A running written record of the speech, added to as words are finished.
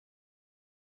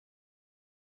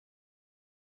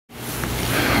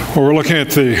Well, we're looking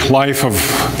at the life of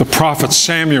the prophet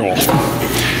Samuel.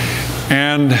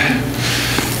 And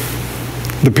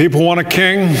the people want a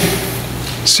king.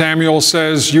 Samuel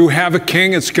says, you have a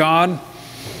king, it's God.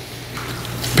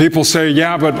 People say,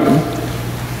 yeah, but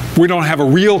we don't have a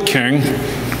real king.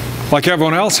 Like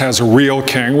everyone else has a real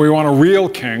king. We want a real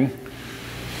king.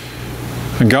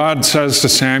 And God says to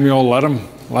Samuel, let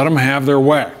them have their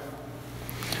way.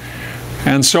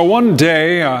 And so one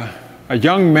day, a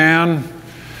young man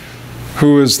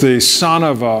who is the son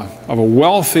of a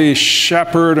wealthy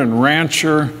shepherd and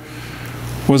rancher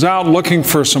was out looking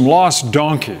for some lost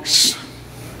donkeys.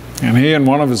 And he and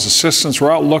one of his assistants were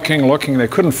out looking. They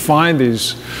couldn't find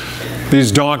these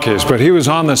donkeys, but he was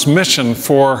on this mission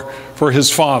for his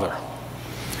father.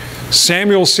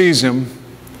 Samuel sees him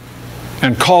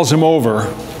and calls him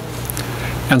over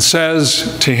and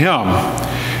says to him,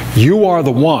 you are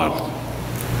the one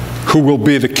who will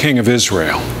be the king of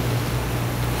Israel.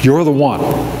 You're the one.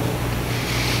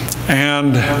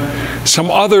 And some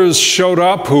others showed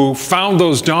up who found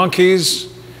those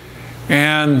donkeys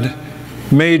and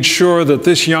made sure that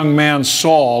this young man,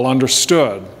 Saul,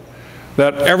 understood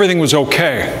that everything was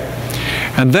okay.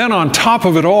 And then on top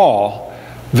of it all,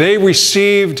 they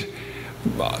received,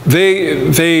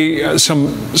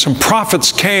 some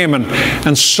prophets came,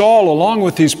 and Saul, along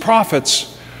with these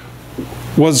prophets,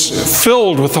 was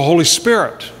filled with the Holy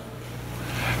Spirit.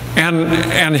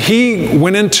 And he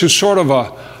went into sort of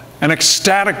an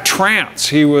ecstatic trance.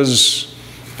 He was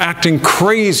acting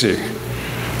crazy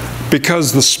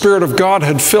because the Spirit of God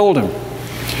had filled him.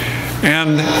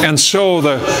 And so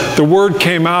the word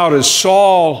came out, is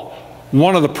Saul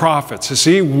one of the prophets? Is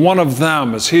he one of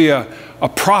them? Is he a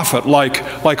prophet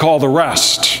like all the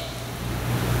rest?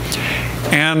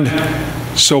 And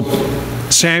so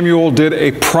Samuel did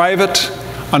a private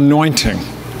anointing,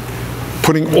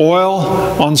 putting oil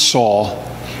on Saul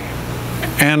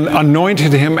and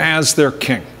anointed him as their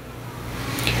king.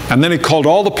 And then he called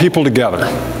all the people together,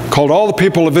 called all the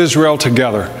people of Israel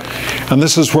together. And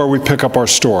this is where we pick up our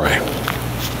story.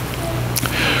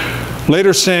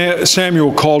 Later,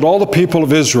 Samuel called all the people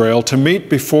of Israel to meet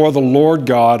before the Lord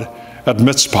God at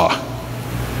Mizpah.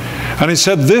 And he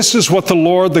said, this is what the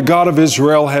Lord, the God of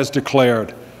Israel, has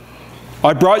declared.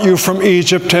 I brought you from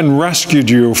Egypt and rescued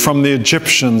you from the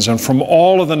Egyptians and from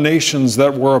all of the nations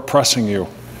that were oppressing you.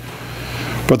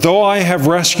 But though I have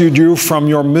rescued you from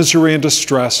your misery and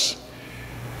distress,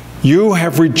 you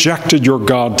have rejected your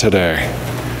God today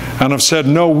and have said,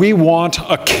 no, we want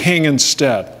a king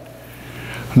instead.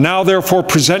 Now therefore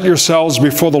present yourselves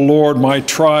before the Lord by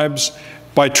tribes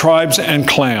and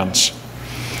clans.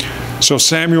 So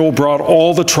Samuel brought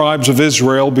all the tribes of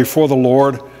Israel before the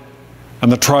Lord,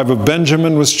 and the tribe of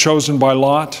Benjamin was chosen by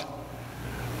lot.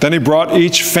 Then he brought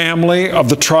each family of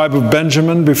the tribe of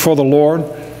Benjamin before the Lord,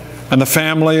 and the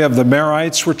family of the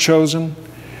Merites were chosen.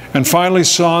 And finally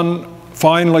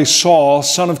Saul,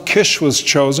 son of Kish, was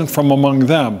chosen from among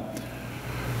them.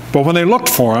 But when they looked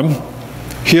for him,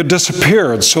 he had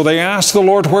disappeared. So they asked the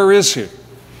Lord, where is he?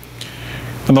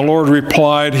 And the Lord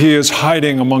replied, he is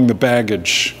hiding among the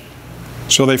baggage.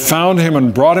 So they found him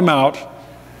and brought him out,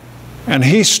 and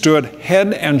he stood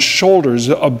head and shoulders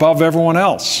above everyone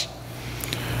else.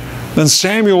 Then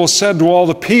Samuel said to all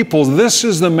the people, this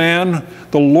is the man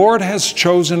the Lord has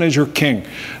chosen as your king.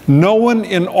 No one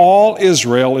in all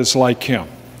Israel is like him.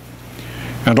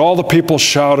 And all the people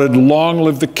shouted, long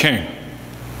live the king.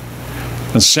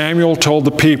 And Samuel told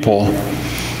the people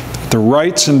that the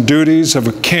rights and duties of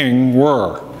a king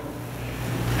were.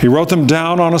 He wrote them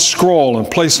down on a scroll and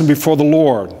placed them before the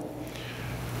Lord.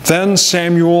 Then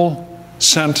Samuel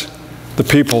sent the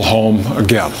people home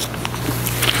again.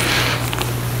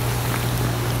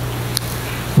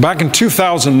 Back in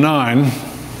 2009,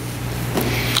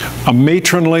 a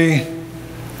matronly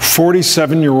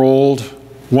 47-year-old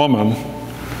woman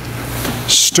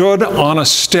stood on a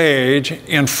stage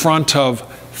in front of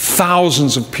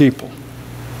thousands of people.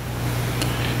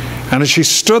 And as she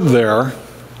stood there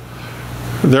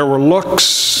were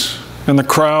looks in the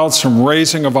crowd, some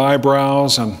raising of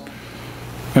eyebrows and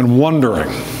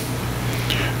wondering.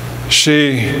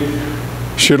 She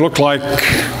looked like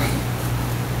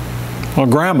a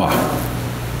grandma,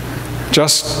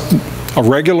 just a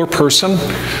regular person,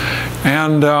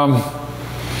 and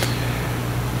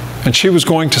she was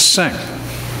going to sing.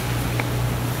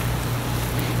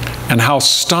 And how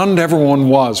stunned everyone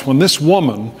was when this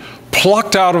woman,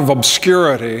 plucked out of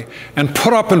obscurity and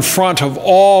put up in front of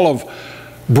all of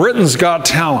Britain's Got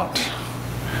Talent,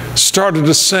 started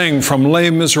to sing from Les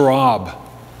Miserables,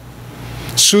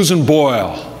 Susan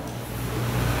Boyle,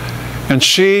 And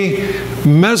she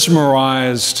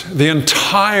mesmerized the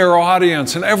entire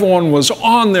audience, and everyone was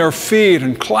on their feet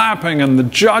and clapping, and the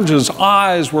judge's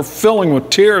eyes were filling with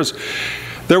tears.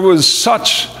 There was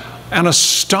such an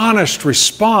astonished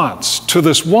response to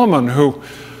this woman who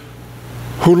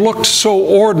looked so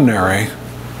ordinary,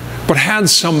 but had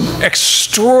some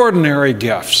extraordinary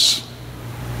gifts.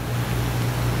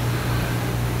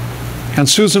 And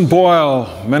Susan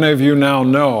Boyle, many of you now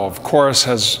know, of course,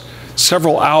 has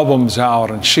several albums out,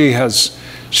 and she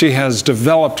has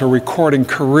developed a recording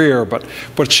career,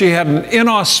 but she had an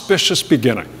inauspicious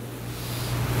beginning.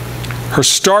 Her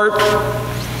start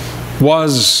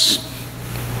was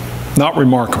not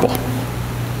remarkable.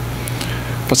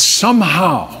 But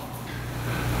somehow,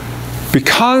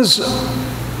 because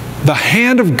the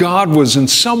hand of God was in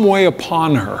some way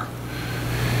upon her,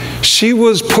 she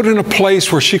was put in a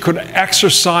place where she could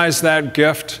exercise that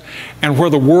gift and where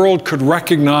the world could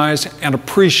recognize and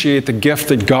appreciate the gift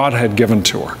that God had given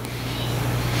to her.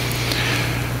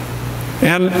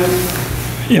 And,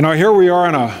 you know, here we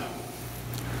are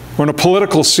we're in a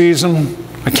political season.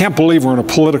 I can't believe we're in a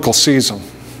political season.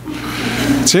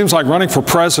 It seems like running for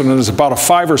president is about a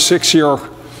 5 or 6 year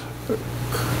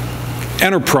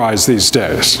enterprise these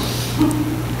days.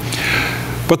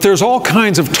 But there's all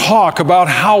kinds of talk about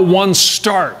how one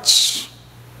starts,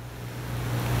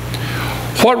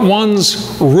 what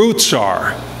one's roots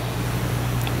are.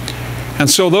 And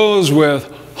so those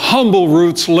with humble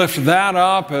roots lift that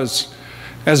up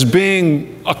as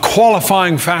being a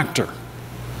qualifying factor.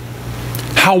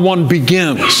 How one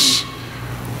begins,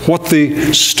 what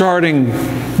the starting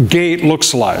gate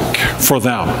looks like for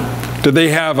them. Did they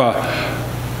have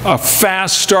a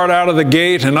fast start out of the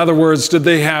gate? In other words, did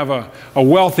they have a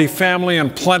wealthy family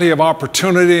and plenty of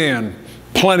opportunity and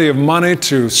plenty of money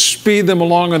to speed them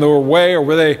along in their way, or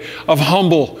were they of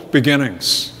humble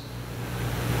beginnings?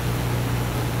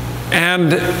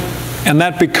 And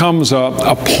that becomes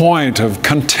a point of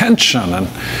contention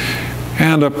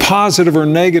and a positive or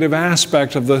negative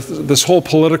aspect of this whole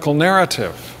political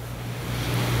narrative.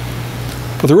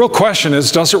 But the real question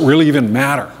is, does it really even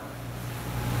matter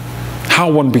how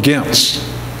one begins?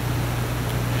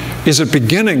 Is it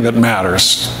beginning that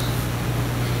matters?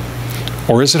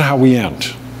 Or is it how we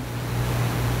end?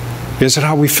 Is it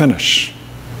how we finish?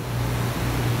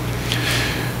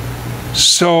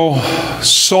 So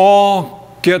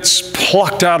Saul gets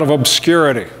plucked out of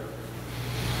obscurity.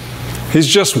 He's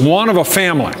just one of a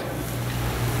family.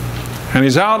 And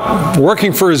he's out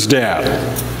working for his dad.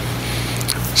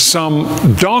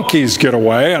 Some donkeys get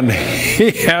away, and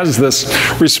he has this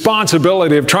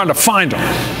responsibility of trying to find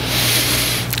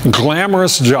them.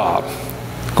 Glamorous job,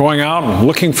 going out and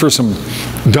looking for some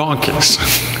donkeys.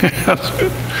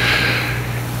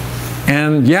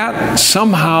 And yet,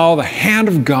 somehow, the hand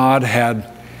of God had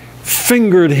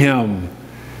fingered him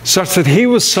such that he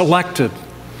was selected.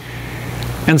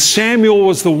 And Samuel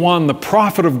was the one, the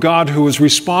prophet of God, who was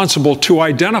responsible to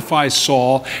identify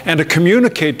Saul and to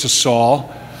communicate to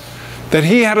Saul that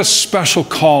he had a special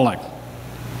calling.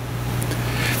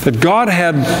 That God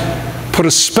had put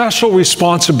a special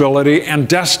responsibility and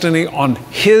destiny on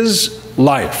his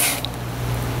life.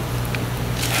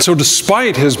 So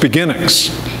despite his beginnings,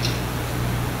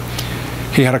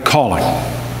 he had a calling.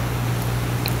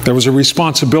 There was a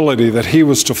responsibility that he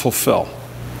was to fulfill.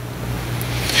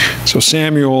 So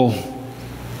Samuel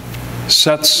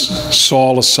sets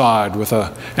Saul aside with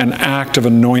an act of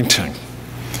anointing.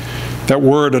 That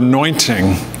word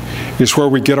anointing is where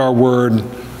we get our word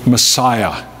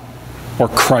Messiah or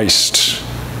Christ.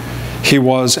 He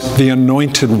was the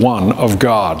anointed one of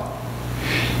God.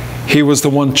 He was the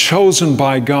one chosen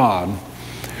by God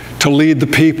to lead the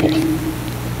people.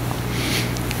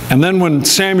 And then when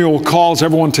Samuel calls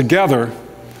everyone together,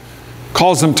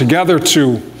 calls them together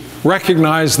to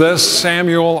recognize this,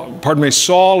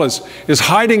 Saul is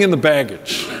hiding in the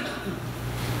baggage.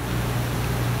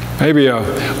 Maybe a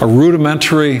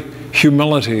rudimentary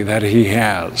humility that he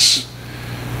has.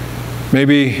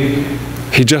 Maybe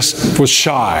he just was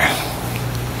shy.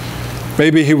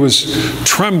 Maybe he was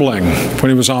trembling when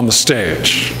he was on the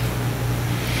stage.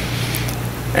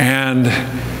 And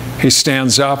he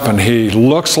stands up and he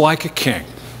looks like a king.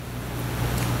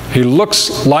 He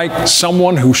looks like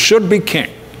someone who should be king.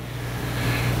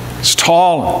 He's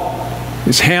tall,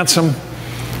 he's handsome,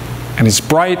 and he's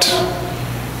bright,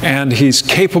 and he's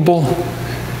capable,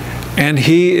 and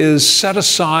he is set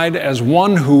aside as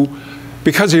one who,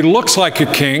 because he looks like a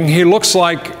king, he looks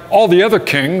like all the other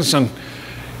kings, and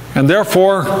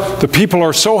therefore the people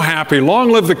are so happy.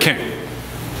 Long live the king.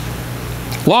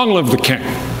 Long live the king.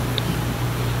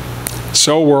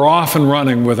 So we're off and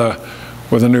running with a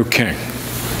new king.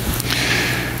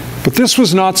 But this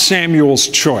was not Samuel's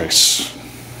choice.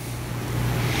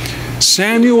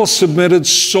 Samuel submitted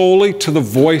solely to the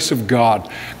voice of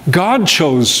God. God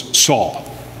chose Saul.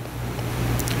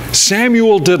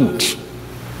 Samuel didn't.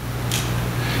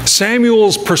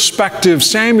 Samuel's perspective,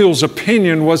 Samuel's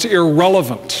opinion was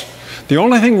irrelevant. The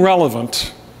only thing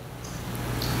relevant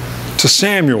to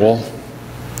Samuel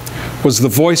was the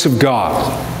voice of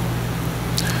God,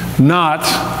 not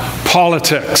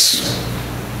politics,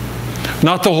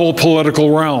 not the whole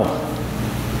political realm.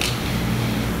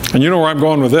 And you know where I'm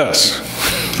going with this.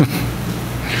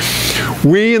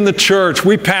 We in the church,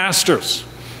 we pastors,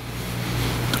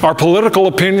 our political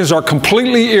opinions are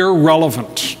completely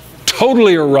irrelevant,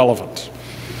 totally irrelevant.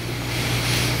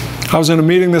 I was in a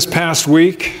meeting this past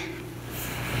week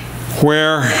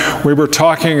where we were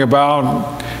talking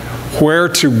about where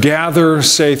to gather,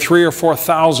 say, 3,000 or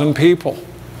 4,000 people.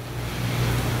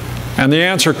 And the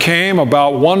answer came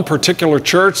about one particular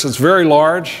church that's very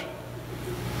large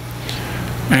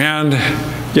and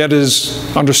yet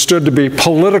is understood to be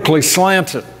politically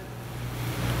slanted.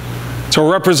 So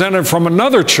a representative from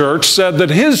another church said that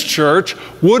his church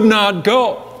would not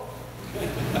go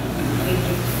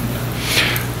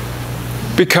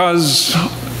because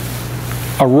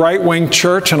a right-wing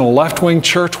church and a left-wing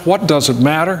church, what does it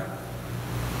matter?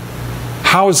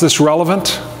 How is this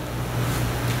relevant?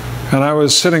 And I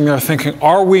was sitting there thinking,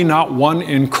 are we not one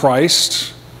in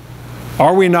Christ?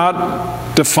 Are we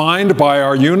not defined by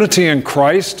our unity in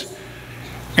Christ?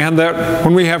 And that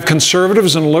when we have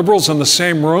conservatives and liberals in the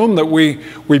same room, that we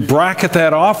bracket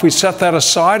that off, we set that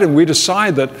aside, and we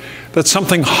decide that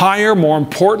something higher, more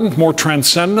important, more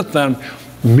transcendent than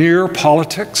mere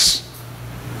politics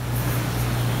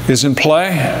is in play?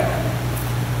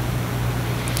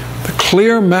 The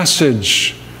clear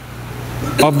message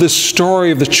of this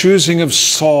story of the choosing of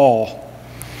Saul,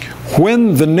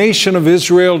 when the nation of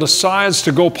Israel decides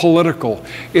to go political,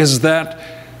 is that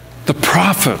the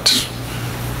prophet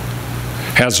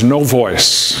has no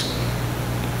voice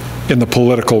in the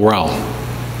political realm.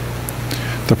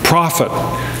 The prophet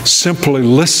simply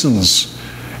listens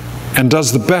and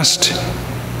does the best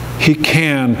he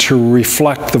can to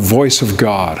reflect the voice of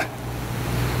God,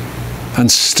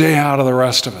 and stay out of the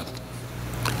rest of it.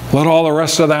 Let all the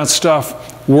rest of that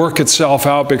stuff work itself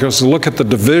out, because look at the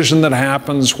division that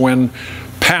happens when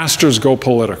pastors go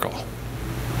political.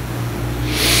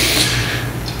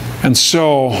 And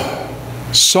so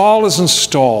Saul is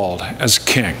installed as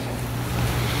king.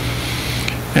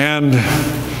 And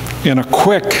in a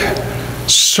quick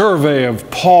survey of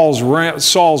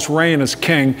Saul's reign as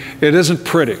king, it isn't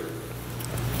pretty.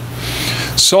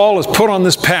 Saul is put on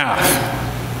this path,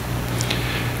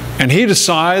 and he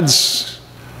decides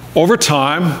over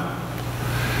time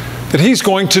that he's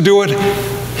going to do it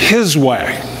his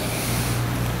way.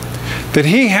 That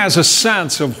he has a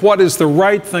sense of what is the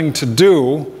right thing to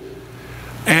do,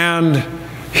 and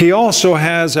he also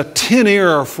has a tin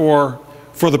ear for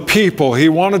the people. He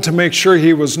wanted to make sure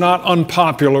he was not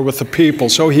unpopular with the people.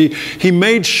 So he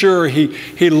made sure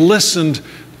he listened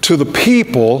to the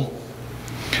people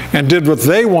and did what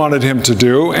they wanted him to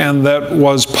do, and that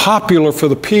was popular for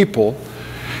the people.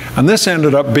 And this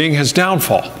ended up being his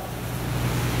downfall,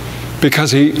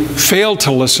 because he failed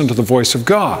to listen to the voice of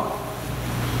God.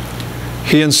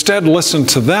 He instead listened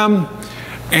to them,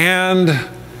 and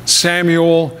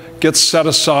Samuel gets set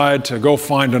aside to go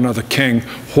find another king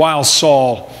while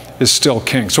Saul is still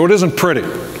king. So it isn't pretty.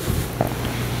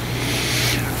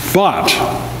 But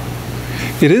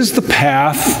it is the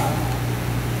path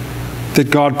that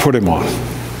God put him on.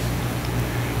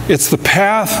 It's the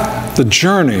path, the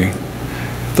journey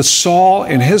that Saul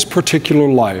in his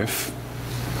particular life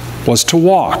was to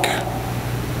walk.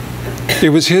 It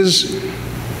was his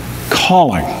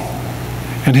calling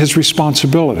and his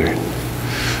responsibility.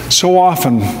 So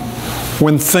often,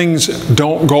 when things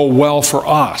don't go well for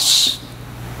us,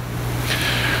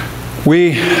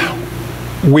 we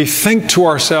think to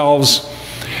ourselves,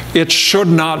 it should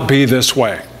not be this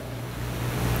way.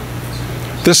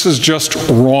 This is just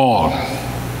wrong.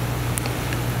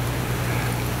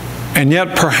 And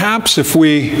yet, perhaps if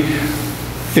we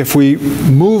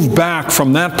move back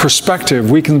from that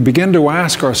perspective, we can begin to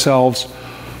ask ourselves,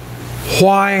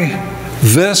 why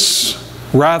this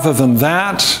rather than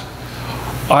that?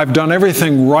 I've done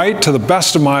everything right to the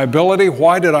best of my ability.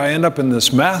 Why did I end up in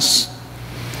this mess?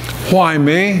 Why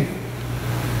me?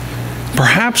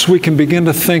 Perhaps we can begin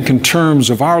to think in terms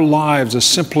of our lives as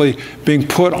simply being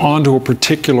put onto a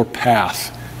particular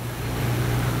path.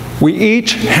 We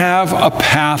each have a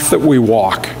path that we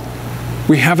walk.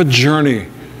 We have a journey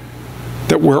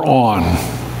that we're on.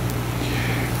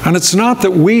 And it's not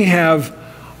that we have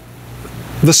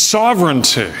the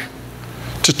sovereignty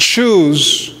to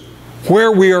choose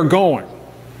where we are going.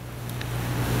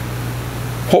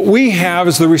 What we have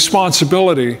is the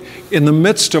responsibility in the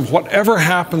midst of whatever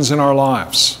happens in our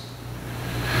lives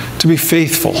to be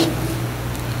faithful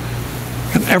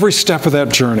in every step of that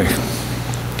journey,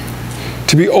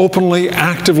 to be openly,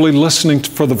 actively listening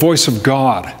for the voice of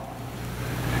God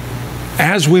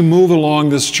as we move along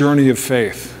this journey of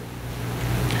faith.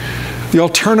 The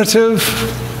alternative,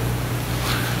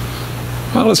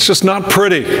 well, it's just not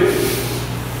pretty.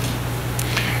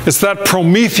 It's that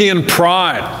Promethean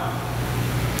pride.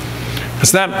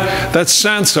 It's that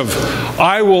sense of,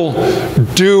 I will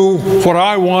do what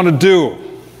I want to do.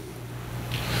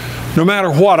 No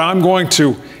matter what, I'm going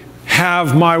to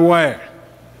have my way.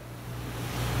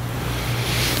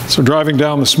 So driving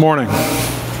down this morning,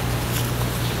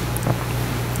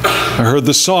 I heard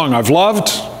this song. I've loved,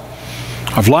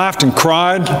 I've laughed and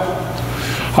cried.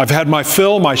 I've had my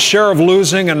fill, my share of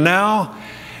losing, and now,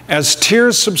 as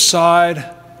tears subside,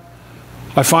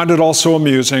 I find it also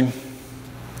amusing.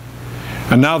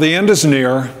 And now the end is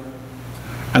near,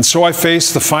 and so I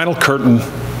face the final curtain.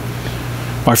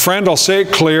 My friend, I'll say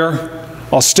it clear.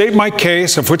 I'll state my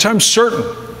case, of which I'm certain.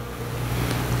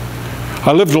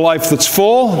 I lived a life that's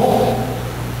full.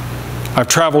 I've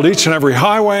traveled each and every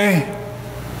highway.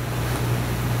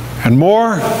 And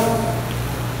more,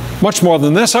 much more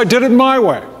than this, I did it my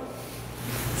way.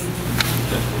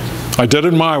 I did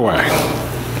it my way.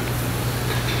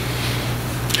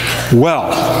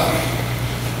 Well,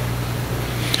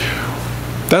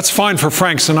 that's fine for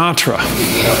Frank Sinatra.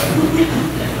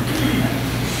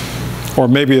 Or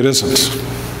maybe it isn't.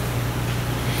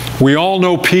 We all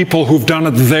know people who've done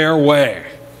it their way,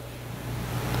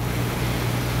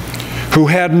 who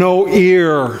had no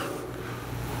ear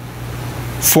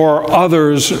for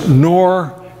others,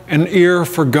 nor an ear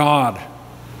for God.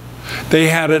 They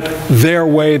had it their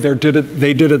way. They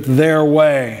did it their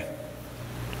way.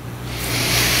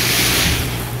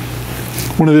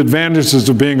 One of the advantages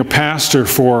of being a pastor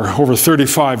for over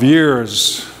 35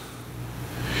 years,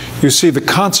 you see the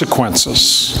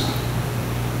consequences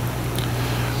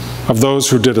of those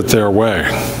who did it their way.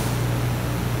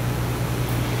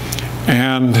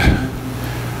 And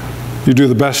you do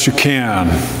the best you can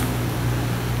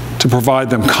to provide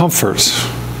them comfort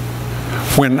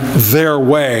when their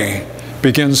way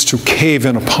begins to cave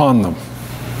in upon them.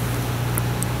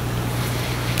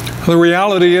 The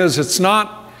reality is, it's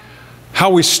not how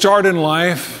we start in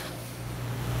life,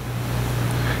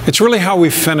 it's really how we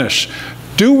finish.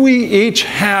 Do we each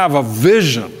have a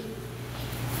vision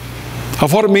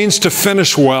of what it means to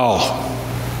finish well?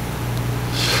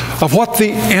 Of what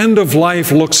the end of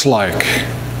life looks like?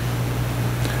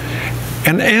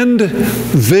 An end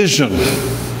vision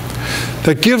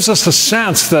that gives us a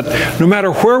sense that no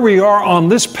matter where we are on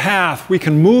this path, we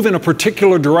can move in a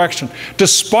particular direction,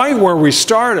 despite where we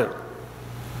started.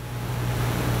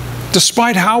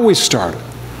 Despite how we started.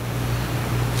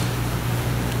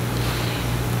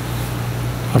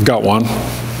 I've got one.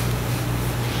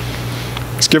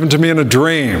 It's given to me in a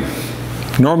dream,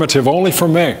 normative only for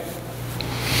me.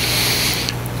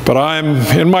 But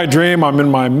in my dream, I'm in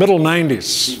my middle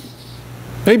 90s,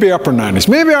 maybe upper 90s,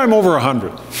 maybe I'm over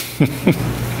 100.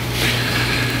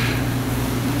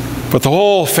 But the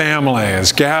whole family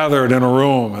is gathered in a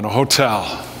room in a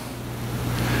hotel.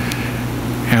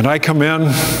 And I come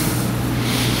in.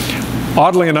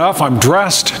 Oddly enough, I'm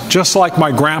dressed just like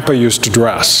my grandpa used to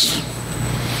dress,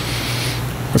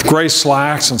 with gray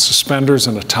slacks and suspenders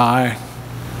and a tie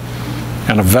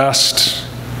and a vest,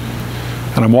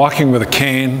 and I'm walking with a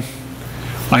cane.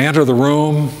 I enter the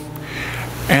room,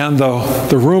 and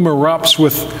the room erupts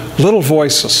with little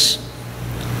voices.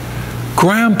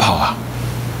 Grandpa,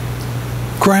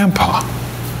 Grandpa.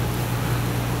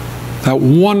 That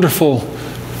wonderful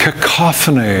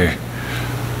cacophony,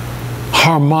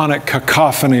 harmonic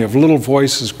cacophony of little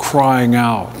voices crying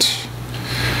out.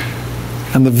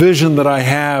 And the vision that I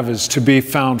have is to be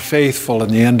found faithful in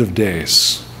the end of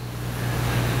days.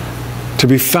 To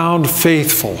be found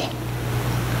faithful.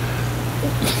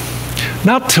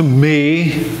 Not to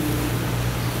me,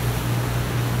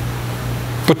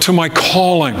 but to my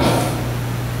calling.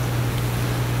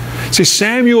 See,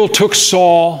 Samuel took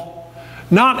Saul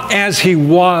not as he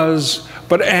was,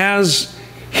 but as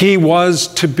he was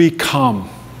to become.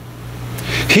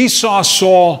 He saw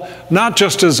Saul not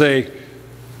just as a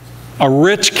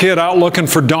rich kid out looking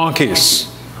for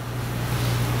donkeys.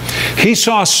 He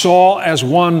saw Saul as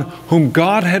one whom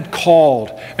God had called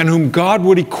and whom God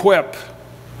would equip.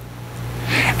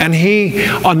 And he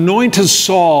anointed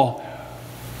Saul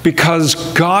because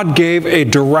God gave a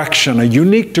direction, a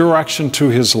unique direction to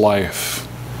his life.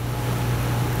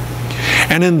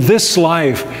 And in this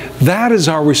life, that is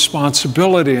our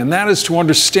responsibility, and that is to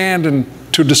understand and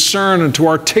to discern and to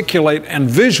articulate and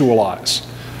visualize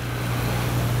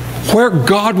where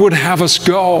God would have us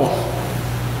go.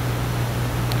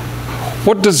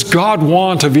 What does God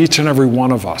want of each and every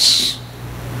one of us?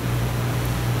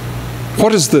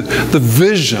 What is the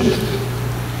vision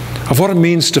of what it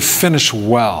means to finish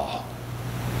well?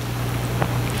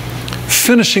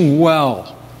 Finishing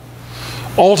well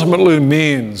ultimately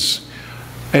means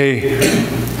a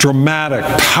dramatic,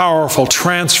 powerful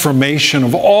transformation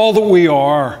of all that we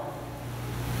are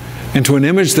into an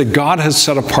image that God has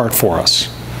set apart for us.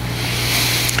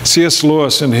 C.S.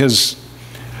 Lewis, in his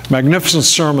magnificent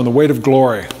sermon, The Weight of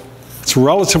Glory, it's a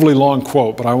relatively long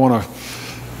quote, but I want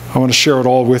to share it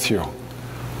all with you,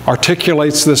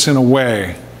 articulates this in a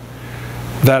way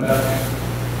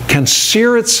that can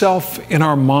sear itself in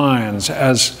our minds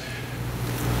as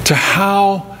to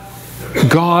how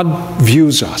God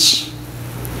views us.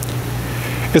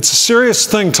 It's a serious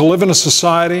thing to live in a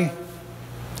society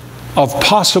of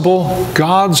possible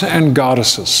gods and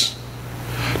goddesses.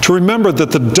 To remember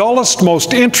that the dullest,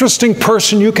 most interesting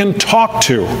person you can talk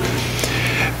to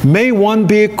may one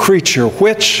be a creature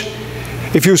which,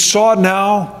 if you saw it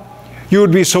now, you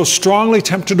would be so strongly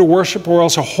tempted to worship, or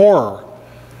else a horror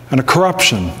and a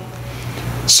corruption,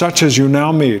 such as you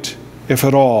now meet, if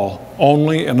at all,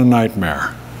 only in a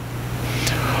nightmare.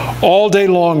 All day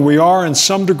long, we are in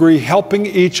some degree helping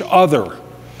each other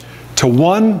to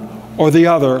one or the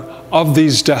other of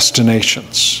these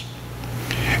destinations.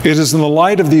 It is in the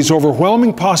light of these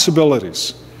overwhelming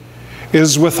possibilities, it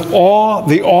is with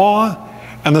the awe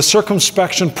and the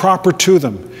circumspection proper to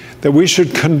them, that we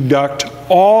should conduct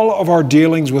all of our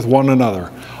dealings with one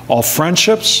another, all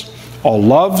friendships, all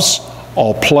loves,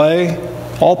 all play,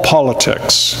 all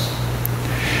politics.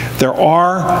 There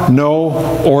are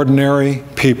no ordinary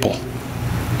people.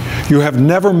 You have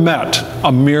never met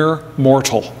a mere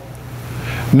mortal.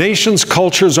 Nations,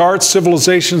 cultures, arts,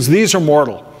 civilizations, these are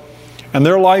mortal, and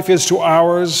their life is to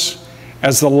ours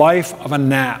as the life of a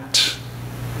gnat.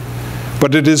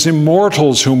 But it is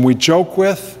immortals whom we joke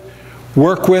with,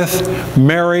 work with,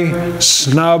 marry,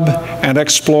 snub, and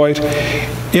exploit,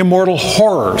 immortal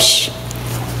horrors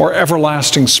or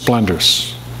everlasting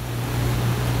splendors.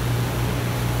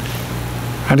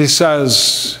 And he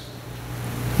says,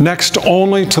 next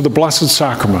only to the Blessed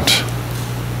Sacrament,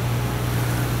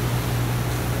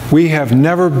 we have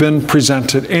never been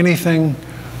presented anything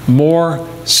more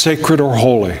sacred or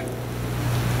holy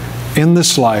in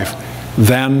this life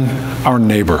than our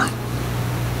neighbor,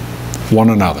 one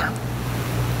another.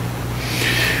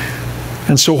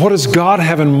 And so what does God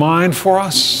have in mind for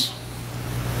us?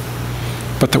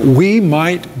 But that we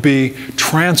might be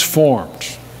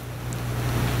transformed,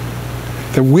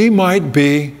 that we might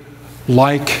be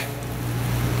like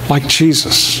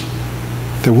Jesus,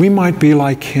 that we might be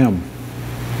like Him,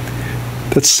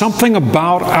 that something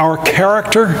about our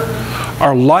character,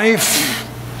 our life,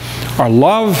 our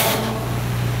love,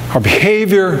 our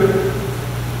behavior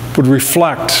would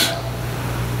reflect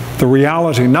the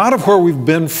reality, not of where we've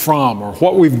been from or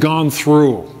what we've gone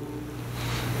through,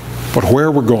 but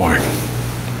where we're going.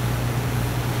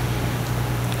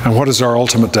 And what is our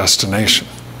ultimate destination?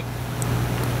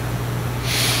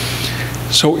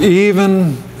 So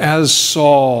even as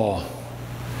Saul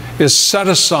is set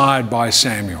aside by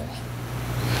Samuel,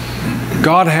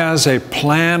 God has a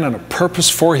plan and a purpose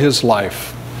for his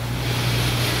life.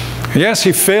 Yes,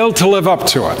 he failed to live up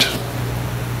to it,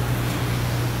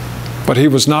 but he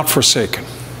was not forsaken.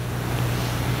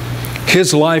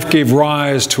 His life gave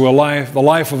rise to the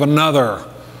life of another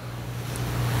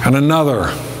and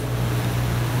another,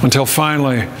 until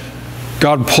finally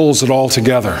God pulls it all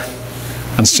together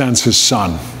and sends His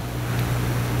Son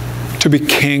to be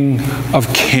King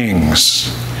of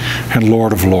Kings and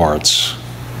Lord of Lords.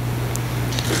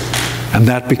 And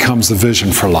that becomes the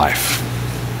vision for life.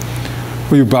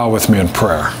 Will you bow with me in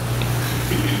prayer?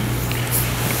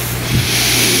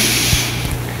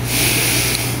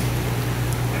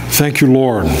 Thank you,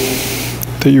 Lord,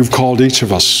 that you've called each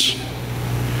of us.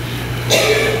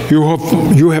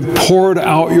 You have poured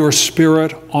out your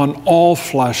Spirit on all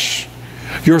flesh.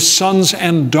 Your sons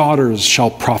and daughters shall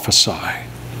prophesy.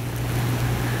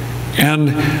 And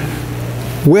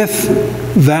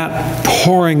with that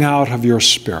pouring out of your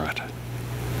Spirit,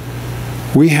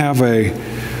 we have a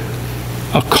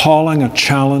calling, a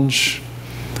challenge,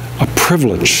 a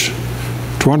privilege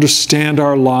to understand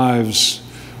our lives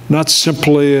not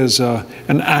simply as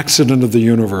an accident of the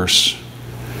universe,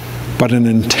 but an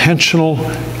intentional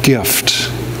gift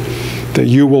that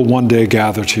you will one day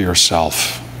gather to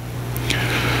yourself.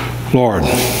 Lord,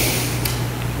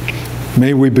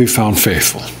 May we be found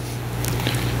faithful.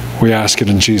 We ask it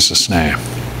in Jesus' name.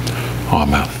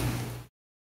 Amen.